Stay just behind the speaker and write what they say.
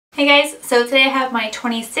Hey guys, so today I have my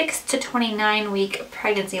 26 to 29 week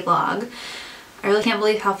pregnancy vlog. I really can't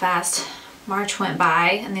believe how fast March went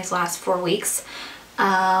by in these last 4 weeks.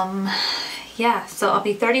 Yeah, so I'll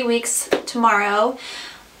be 30 weeks tomorrow.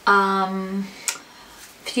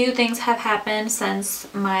 Few things have happened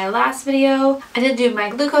since my last video. I did do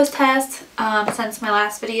my glucose test since my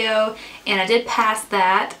last video, and I did pass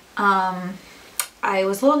that. I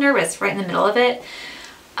was a little nervous right in the middle of it.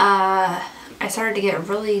 I started to get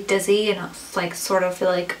really dizzy, and I was like sort of feel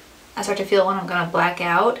like I start to feel when I'm gonna black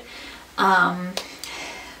out.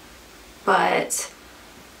 But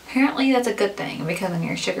apparently that's a good thing, because then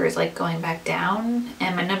your sugar is like going back down,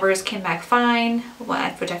 and my numbers came back fine,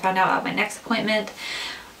 which I found out at my next appointment.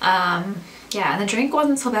 Yeah, and the drink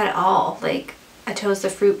wasn't so bad at all. Like, I chose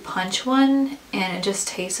the fruit punch one, and it just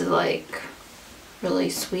tasted like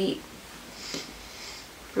really sweet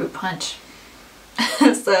fruit punch.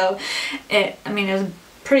 So it was a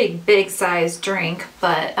pretty big sized drink,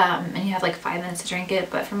 but and you have like 5 minutes to drink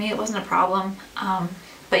it, but for me it wasn't a problem.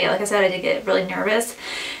 But yeah, like I said, I did get really nervous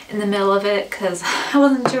in the middle of it because I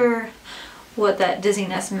wasn't sure what that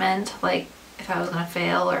dizziness meant, like if I was gonna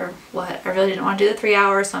fail or what. I really didn't want to do the 3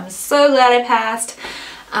 hours, so I'm so glad I passed.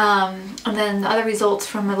 And then the other results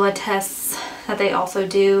from the blood tests that they also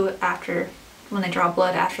do after, when they draw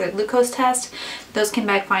blood after the glucose test, those came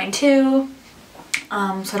back fine too. So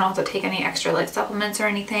I don't have to take any extra like supplements or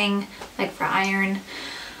anything like for iron.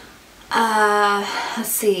 Let's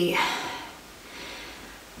see.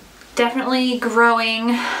 Definitely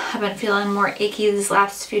growing. I've been feeling more achy these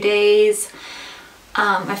last few days.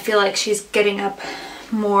 I feel like she's getting up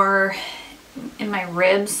more in my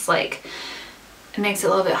ribs. Like, it makes it a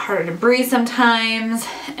little bit harder to breathe sometimes.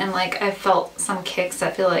 And like, I felt some kicks.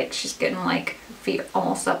 I feel like she's getting like her feet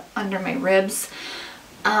almost up under my ribs.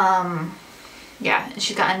 Yeah, and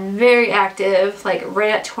she's gotten very active. Like right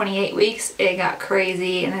at 28 weeks, it got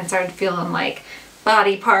crazy, and I started feeling like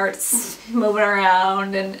body parts moving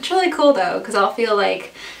around, and it's really cool though, because I'll feel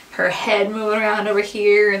like her head moving around over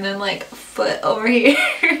here, and then like a foot over here.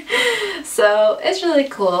 So it's really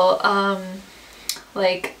cool.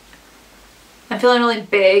 Like, I'm feeling really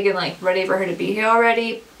big and like ready for her to be here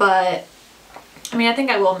already, but I mean, I think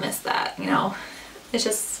I will miss that, you know.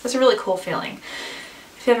 It's a really cool feeling.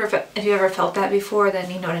 If you ever felt that before,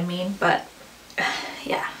 then you know what I mean. But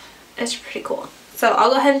yeah, it's pretty cool. So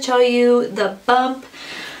I'll go ahead and show you the bump.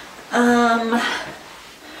 I've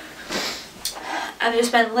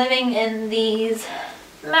just been living in these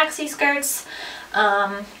maxi skirts.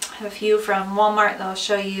 I have a few from Walmart that I'll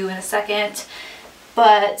show you in a second.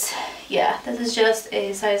 But yeah, this is just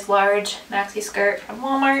a size large maxi skirt from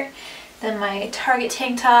Walmart. Then my Target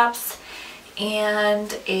tank tops,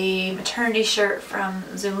 and a maternity shirt from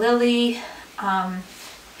Zulily. And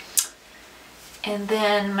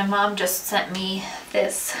then my mom just sent me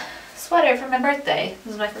this sweater for my birthday.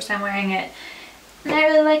 This is my first time wearing it, and I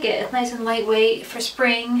really like it. It's nice and lightweight for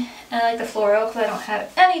spring, and I like the floral because I don't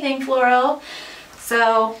have anything floral.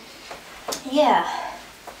 So yeah,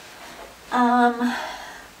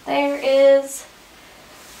 there is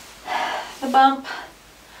the bump.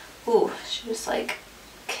 Ooh, she just like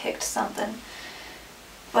kicked something.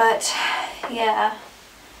 But yeah,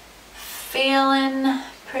 feeling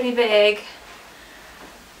pretty big.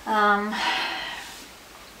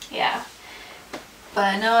 Yeah, but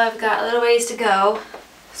I know I've got a little ways to go.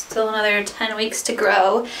 Still another 10 weeks to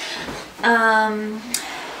grow.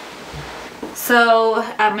 So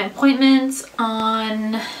at my appointments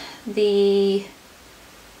on the,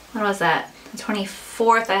 when was that? The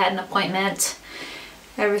 24th, I had an appointment.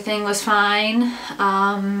 Everything was fine.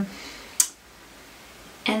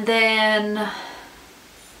 And then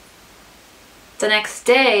the next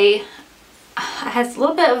day, I had a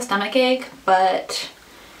little bit of a stomach ache, but,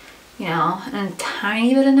 you know, and a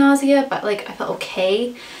tiny bit of nausea, but like I felt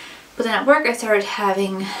okay. But then at work I started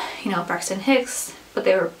having, you know, Braxton Hicks, but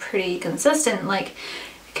they were pretty consistent. Like,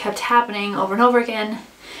 it kept happening over and over again.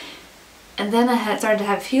 And then I had started to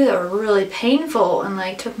have a few that were really painful and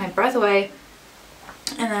like took my breath away.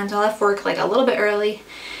 And then so I left work like a little bit early.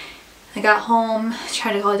 I got home,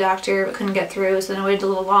 tried to call the doctor, but couldn't get through, so then I waited a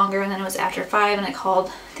little longer, and then it was after 5, and I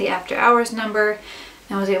called the after hours number,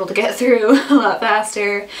 and I was able to get through a lot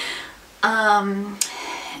faster. And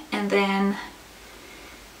then,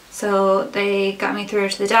 so they got me through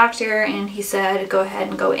to the doctor, and he said, go ahead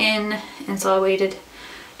and go in. And so I waited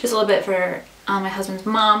just a little bit for my husband's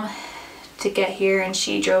mom to get here, and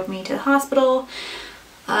she drove me to the hospital.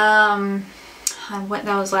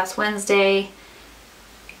 That was last Wednesday.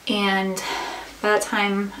 And by that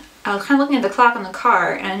time, I was kind of looking at the clock on the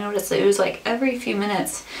car, and I noticed that it was like every few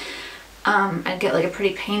minutes I'd get like a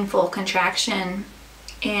pretty painful contraction.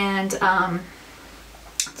 And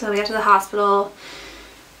so we got to the hospital.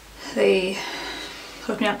 They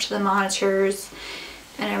hooked me up to the monitors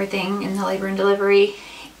and everything in the labor and delivery,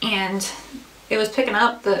 and it was picking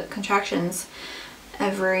up the contractions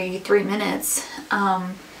every 3 minutes.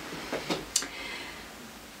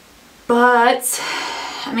 But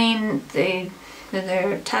I mean, they did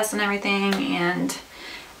their tests and everything, and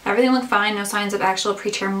everything looked fine. No signs of actual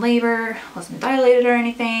preterm labor, wasn't dilated or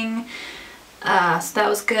anything. So that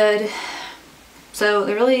was good. So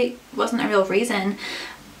there really wasn't a real reason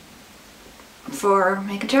for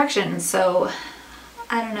my contractions. So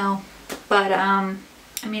I don't know, but I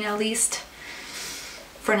mean, at least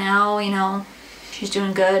for now, you know, she's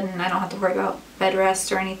doing good, and I don't have to worry about bed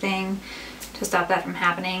rest or anything to stop that from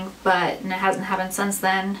happening. And it hasn't happened since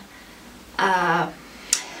then.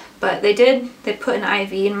 But they put an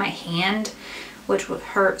IV in my hand, which would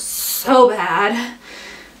hurt so bad.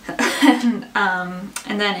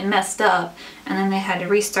 And then it messed up, and then they had to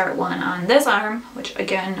restart one on this arm, which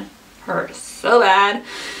again hurt so bad.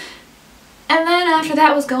 And then after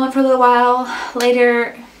that was going for a little while,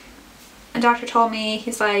 later a doctor told me,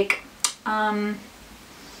 he's like, well,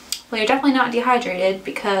 you're definitely not dehydrated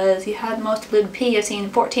because you had the most diluted pee I've seen in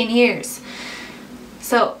 14 years.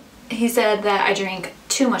 So he said that I drink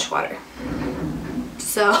too much water.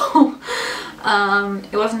 So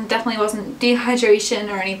it definitely wasn't dehydration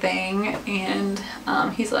or anything. And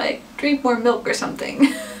he's like, drink more milk or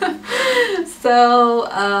something. So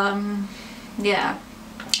yeah,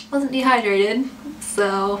 wasn't dehydrated.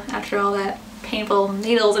 So after all that painful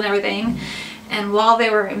needles and everything, and while they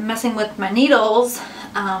were messing with my needles,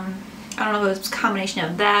 I don't know if it was a combination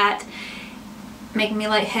of that making me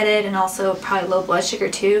lightheaded, and also probably low blood sugar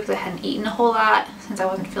too, because I hadn't eaten a whole lot since I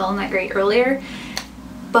wasn't feeling that great earlier.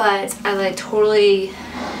 But I like totally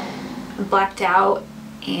blacked out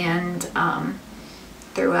and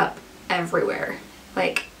threw up everywhere,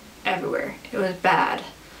 like everywhere. It was bad.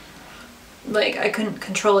 Like I couldn't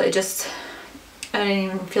control it. I didn't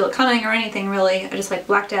even feel it coming or anything really. I just like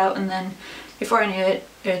blacked out, and then before I knew it,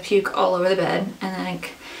 there was puke all over the bed. And then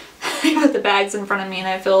like they put the bags in front of me, and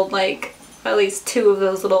I filled like at least 2 of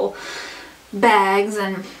those little bags.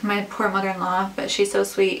 And my poor mother-in-law, but she's so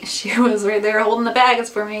sweet, she was right there holding the bags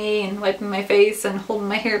for me and wiping my face and holding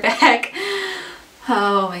my hair back.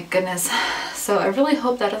 Oh my goodness. So I really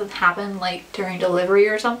hope that doesn't happen like during delivery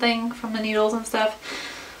or something from the needles and stuff.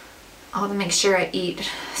 I'll have to make sure I eat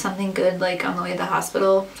something good like on the way to the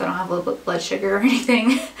hospital so I don't have low blood sugar or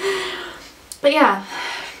anything. But yeah,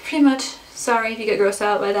 pretty much sorry if you get grossed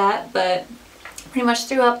out by that, but pretty much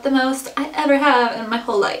threw up the most I ever have in my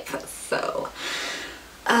whole life. So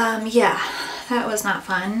yeah, that was not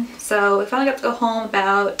fun. So we finally got to go home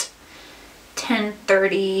about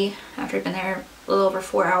 10:30 after I'd been there a little over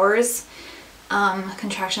 4 hours.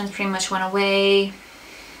 Contractions pretty much went away,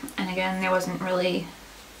 and again, there wasn't really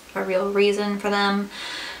a real reason for them.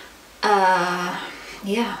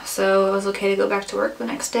 Yeah, so it was okay to go back to work the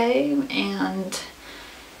next day. And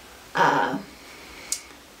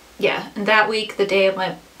yeah, and that week, the day of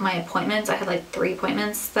my appointments, I had like 3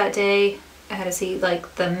 appointments that day. I had to see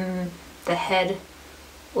like the head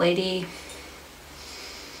lady,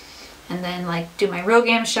 and then like do my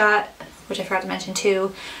RhoGAM shot, which I forgot to mention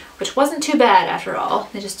too, which wasn't too bad after all.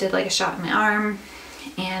 They just did like a shot in my arm,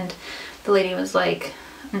 and the lady was like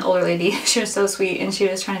an older lady. She was so sweet, and she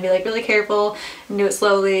was trying to be like really careful and do it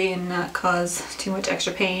slowly and not cause too much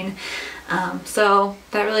extra pain. So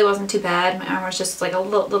that really wasn't too bad. My arm was just like a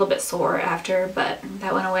little bit sore after, but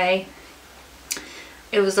that went away.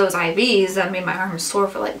 It was those IVs that made my arm sore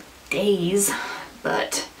for like days,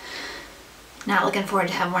 but not looking forward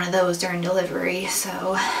to having one of those during delivery.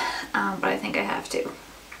 So but I think I have to.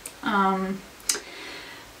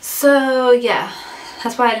 So yeah,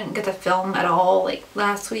 that's why I didn't get to film at all like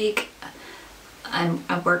last week.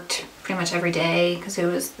 I worked pretty much every day because it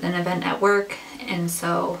was an event at work, and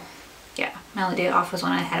so yeah, my only day off was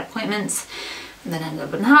when I had appointments, and then ended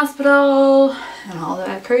up in the hospital and all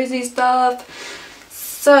that crazy stuff.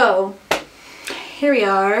 So here we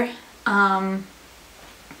are.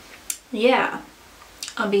 Yeah,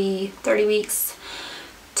 I'll be 30 weeks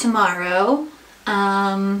tomorrow.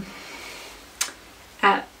 I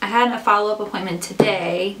had a follow-up appointment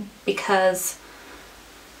today because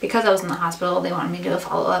I was in the hospital. They wanted me to do a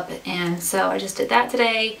follow-up, and so I just did that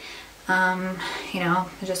today. You know,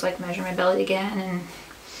 just like measure my belly again and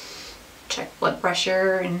check blood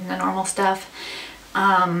pressure and the normal stuff.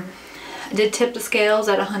 I did tip the scales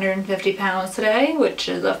at 150 pounds today, which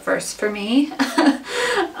is a first for me.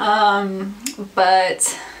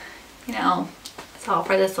 But you know, It's all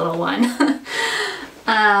for this little one.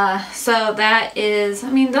 So that is,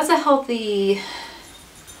 I mean, that's a healthy,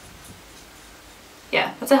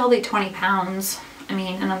 yeah, that's a healthy 20 pounds. I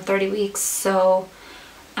mean, and I'm 30 weeks, so,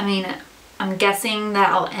 I mean, I'm guessing that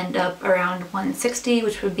I'll end up around 160,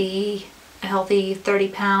 which would be a healthy 30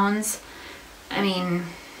 pounds. I mean,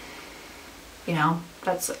 you know,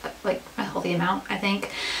 that's like a healthy amount, I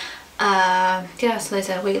think. Yeah, so they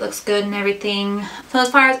said weight looks good and everything. So as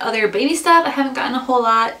far as other baby stuff, I haven't gotten a whole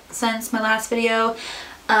lot since my last video.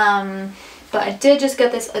 But I did just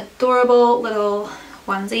get this adorable little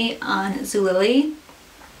onesie on Zulily.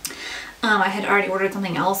 I had already ordered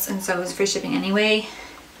something else, and so it was free shipping anyway.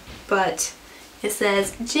 But it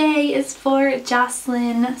says J is for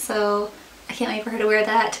Jocelyn, so I can't wait for her to wear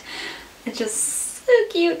that. It's just so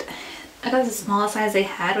cute. I got the smallest size they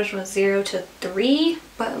had, which was 0 to 3,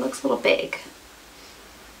 but it looks a little big.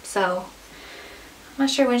 So I'm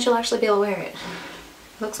not sure when she'll actually be able to wear it.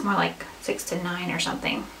 It looks more like 6 to 9 or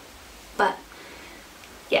something. But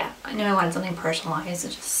yeah, I knew I wanted something personalized.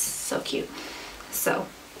 It's just so cute. So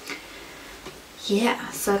yeah,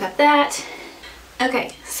 so I got that.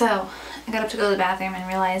 Okay, so I got up to go to the bathroom and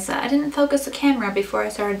realized that I didn't focus the camera before I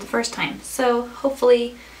started the first time. So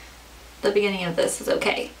hopefully the beginning of this is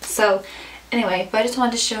okay. So anyway, but I just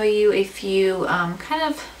wanted to show you a few kind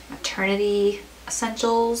of maternity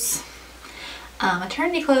essentials.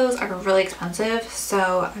 Maternity clothes are really expensive,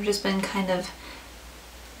 so I've just been kind of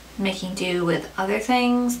making do with other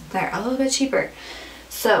things that are a little bit cheaper.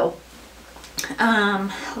 So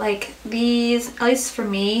like these, at least for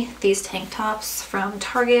me, these tank tops from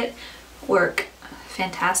Target work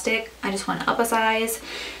fantastic. I just went up a size.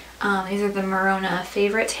 These are the Merona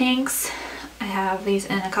favorite tanks. I have these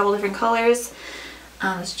in a couple different colors.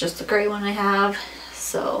 It's just the gray one I have,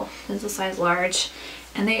 so this is a size large,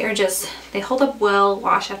 and they are just, they hold up well,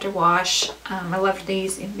 wash after wash. I loved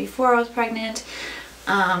these even before I was pregnant,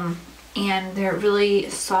 and they're really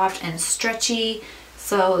soft and stretchy,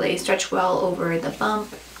 so they stretch well over the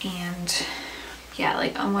bump. And yeah,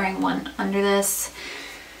 like I'm wearing one under this.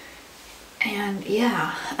 And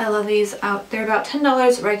yeah, I love these out. They're about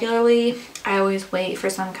 $10 regularly. I always wait for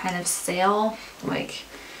some kind of sale, like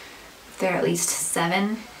if they're at least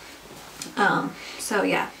 7. So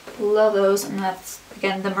yeah, love those. And that's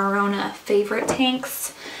again the Merona favorite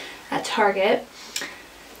tanks at Target.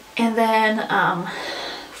 And then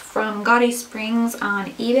from Gaudy Springs on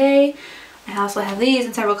eBay, I also have these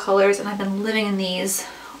in several colors, and I've been living in these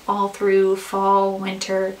all through fall,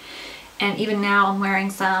 winter. And even now I'm wearing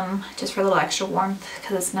some just for a little extra warmth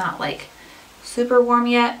because it's not like super warm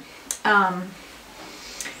yet.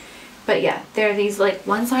 But yeah, they're these like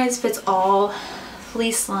one size fits all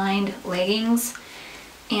fleece lined leggings,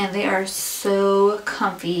 and they are so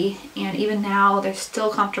comfy. And even now they're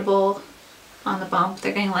still comfortable on the bump.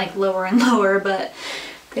 They're getting like lower and lower, but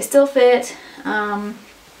they still fit.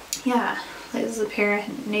 Yeah, like this is a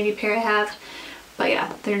navy pair I have. But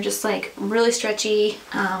yeah, they're just like really stretchy.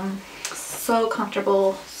 So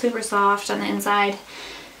comfortable, super soft on the inside.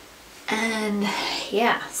 And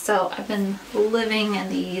yeah, so I've been living in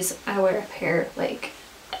these. I wear a pair like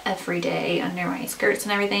every day under my skirts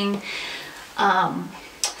and everything.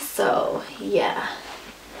 So yeah.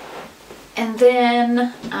 And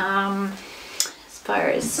then as far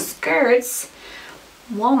as skirts,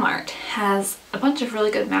 Walmart has a bunch of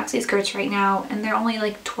really good maxi skirts right now, and they're only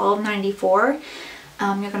like $12.94.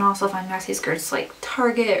 You can also find maxi skirts like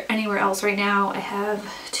Target or anywhere else right now. I have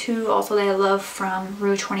 2 also that I love from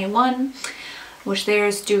Rue 21, which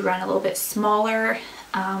theirs do run a little bit smaller.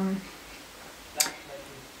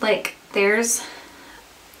 Like theirs,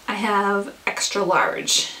 I have extra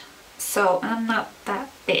large, so I'm not that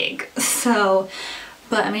big. So,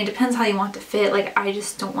 but I mean, it depends how you want to fit. Like I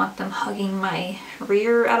just don't want them hugging my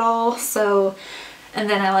rear at all. So, and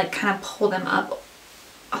then I like kind of pull them up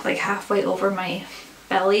like halfway over my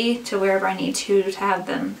belly to wherever I need to have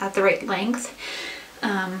them at the right length.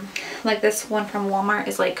 Like this one from Walmart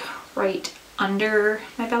is like right under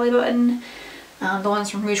my belly button. The ones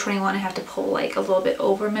from Rue 21 I have to pull like a little bit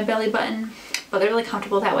over my belly button, but they're really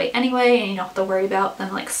comfortable that way anyway, and you don't have to worry about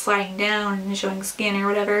them like sliding down and showing skin or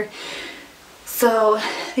whatever. So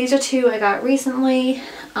these are 2 I got recently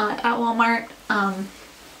at Walmart.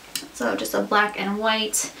 So just a black and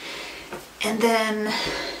white, and then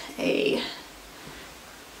a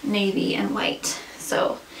navy and white.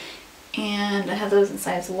 So, and I have those in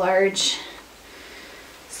size large.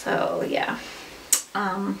 So yeah,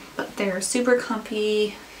 but they're super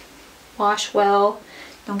comfy, wash well,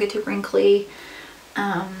 don't get too wrinkly.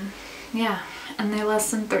 Yeah, and they're less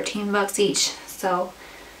than $13 each. So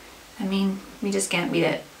I mean, we just can't beat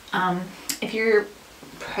it. if you're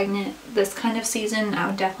pregnant this kind of season, I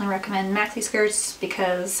would definitely recommend maxi skirts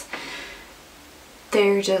because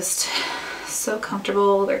they're just so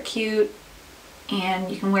comfortable, they're cute,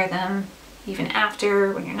 and you can wear them even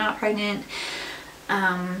after when you're not pregnant.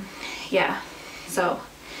 Yeah, so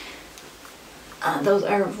those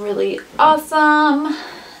are really awesome.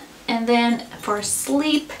 And then for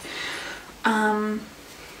sleep,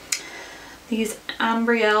 these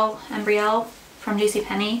Umbrielle from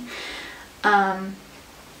JCPenney,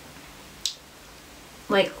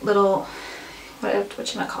 like little,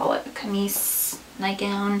 whatchamacallit, a camise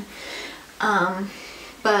nightgown.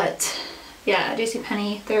 But yeah,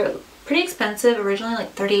 JCPenney, they're pretty expensive, originally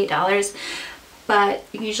like $38, but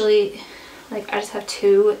usually like I just have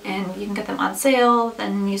 2 and you can get them on sale,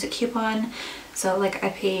 then use a coupon. So like I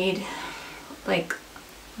paid like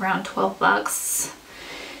around 12 bucks,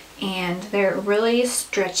 and they're really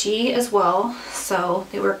stretchy as well, so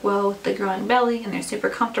they work well with the growing belly, and they're super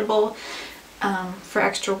comfortable. For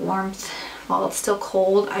extra warmth while it's still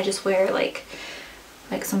cold, I just wear like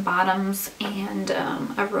some bottoms and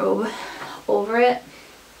a robe over it.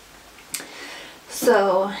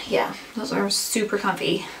 So yeah, those are super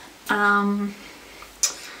comfy. As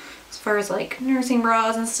far as like nursing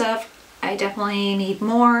bras and stuff, I definitely need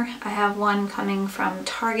more. I have one coming from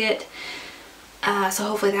Target, so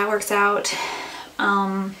hopefully that works out.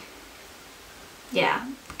 Yeah,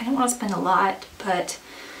 I don't want to spend a lot, but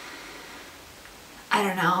I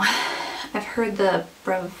don't know. I've heard the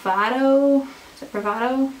Bravado, is it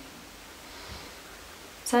Bravado?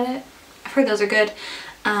 Is that it? I've heard those are good.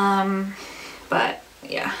 But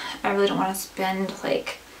yeah, I really don't want to spend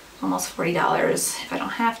like almost $40 if I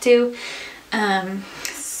don't have to.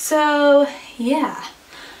 So yeah,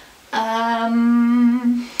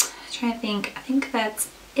 trying to think, I think that's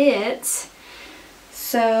it.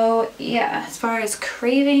 So yeah, as far as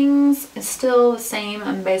cravings, it's still the same.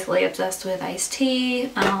 I'm basically obsessed with iced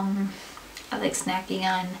tea. I like snacking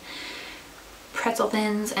on pretzel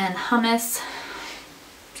thins and hummus,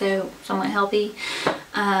 so somewhat healthy.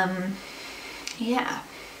 Yeah,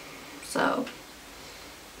 so,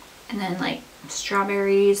 and then like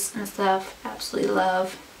strawberries and stuff, absolutely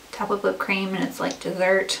love. Top with whipped cream, and it's like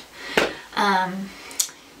dessert.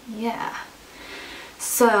 Yeah,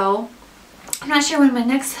 so I'm not sure when my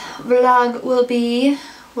next vlog will be.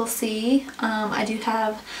 We'll see. I do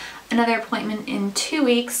have another appointment in 2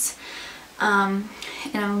 weeks, and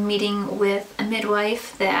I'm meeting with a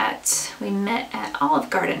midwife that we met at Olive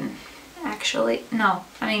Garden. Actually, no,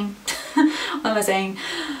 I mean, what am I saying?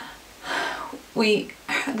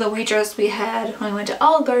 The waitress we had when we went to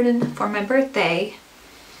Olive Garden for my birthday,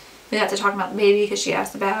 we got to talk about the baby because she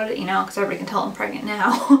asked about it, you know, because everybody can tell I'm pregnant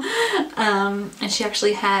now. And she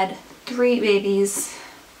actually had 3 babies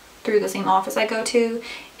through the same office I go to,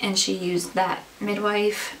 and she used that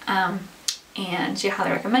midwife, and she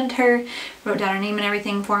highly recommended her, wrote down her name and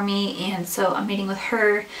everything for me, and so I'm meeting with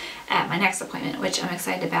her at my next appointment, which I'm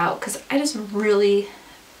excited about because I just really,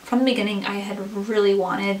 from the beginning, I had really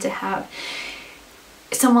wanted to have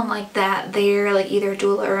someone like that there, like either a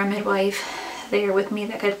doula or a midwife there with me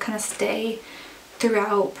that could kind of stay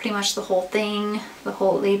throughout pretty much the whole thing, the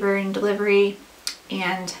whole labor and delivery,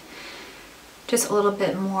 and just a little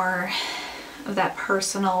bit more of that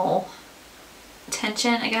personal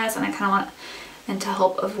attention, I guess. And I kind of want, and to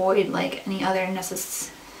help avoid like any other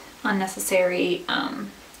unnecessary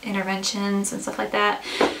interventions and stuff like that.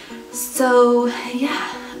 So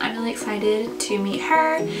yeah, I'm really excited to meet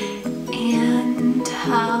her, and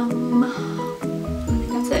I think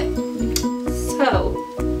that's it. So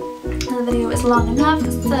the video is long enough,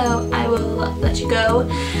 so I will let you go.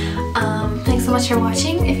 Thanks so much for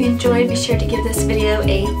watching. If you enjoyed, be sure to give this video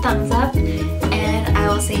a thumbs up, and I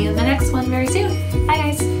will see you in the next one very soon. Bye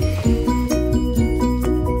guys!